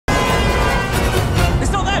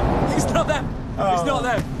it's not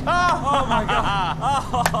them. Oh my God.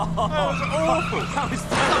 Oh, that was awful. That was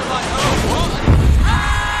terrible. Like, oh, what?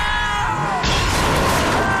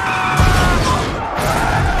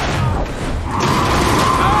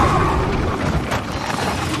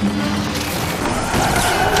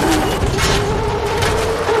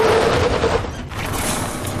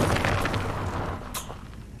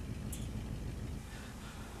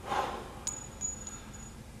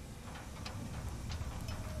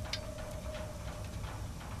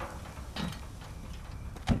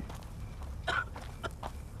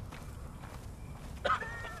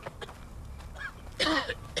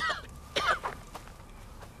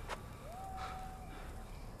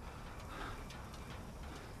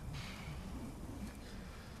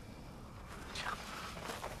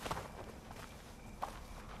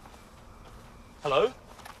 Hello?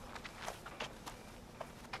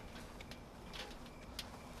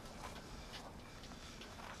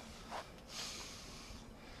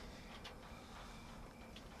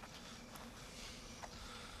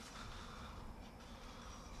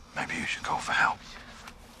 Maybe you should call for help.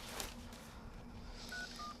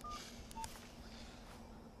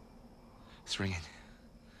 It's ringing.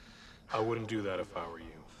 I wouldn't do that if I were you.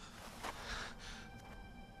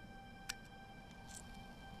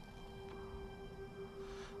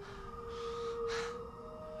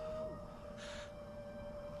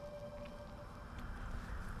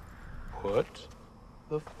 Put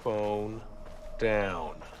the phone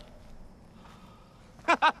down.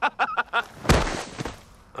 Oh.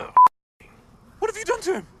 What have you done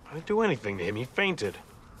to him? I didn't do anything to him. He fainted.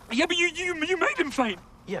 Yeah, but you made him faint.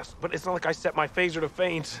 Yes, but it's not like I set my phaser to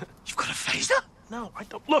faint. You've got a phaser? No, I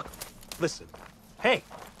don't. Look, listen. Hey,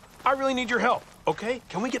 I really need your help, okay?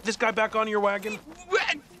 Can we get this guy back on your wagon?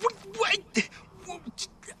 Wait.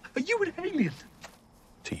 Are you an alien?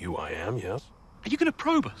 To you, I am, yes. Are you going to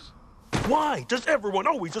probe us? Why does everyone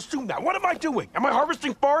always assume that? What am I doing? Am I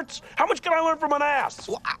harvesting farts? How much can I learn from an ass?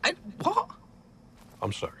 What?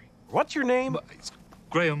 I'm sorry. What's your name? It's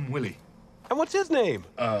Graeme Willy. And what's his name?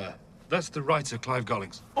 That's the writer, Clive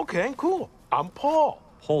Gollings. Okay, cool. I'm Paul.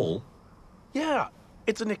 Paul? Yeah,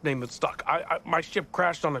 it's a nickname that stuck. My ship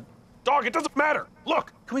crashed on a... Dog, it doesn't matter.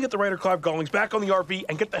 Look, can we get the writer Clive Gollings back on the RV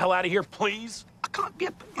and get the hell out of here, please? I can't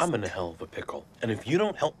get... I'm in a hell of a pickle. And if you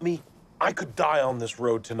don't help me, I could die on this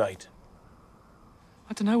road tonight.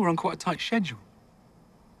 I don't know, we're on quite a tight schedule.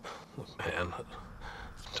 Look, man,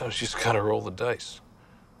 sometimes you just gotta roll the dice.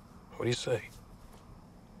 What do you say?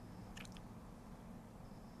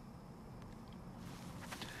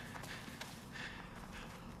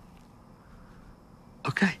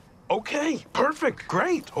 Okay. Okay, perfect,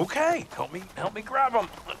 great, okay. Help me grab him.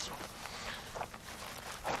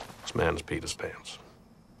 This man's peed his pants.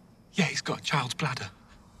 Yeah, he's got a child's bladder.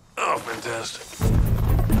 Oh, fantastic.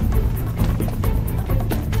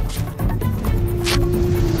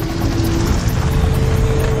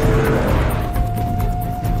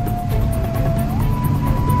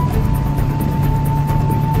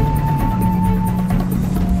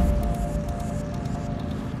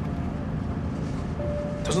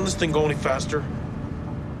 Doesn't this thing go any faster?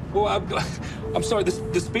 Well, I'm sorry,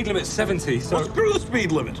 the speed limit's 70, so... Well, screw the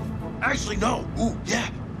speed limit. Actually, no. Ooh, yeah.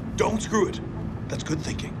 Don't screw it. That's good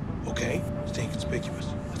thinking, okay? Staying conspicuous.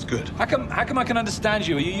 That's good. How come I can understand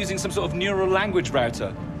you? Are you using some sort of neural language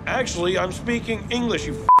router? Actually, I'm speaking English,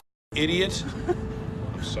 you idiot.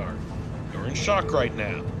 I'm sorry. You're in shock right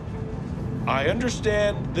now. I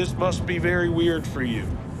understand this must be very weird for you.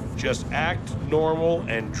 Just act normal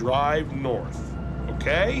and drive north,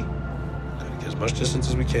 okay? Gotta get as much distance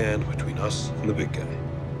as we can between us and the big guy.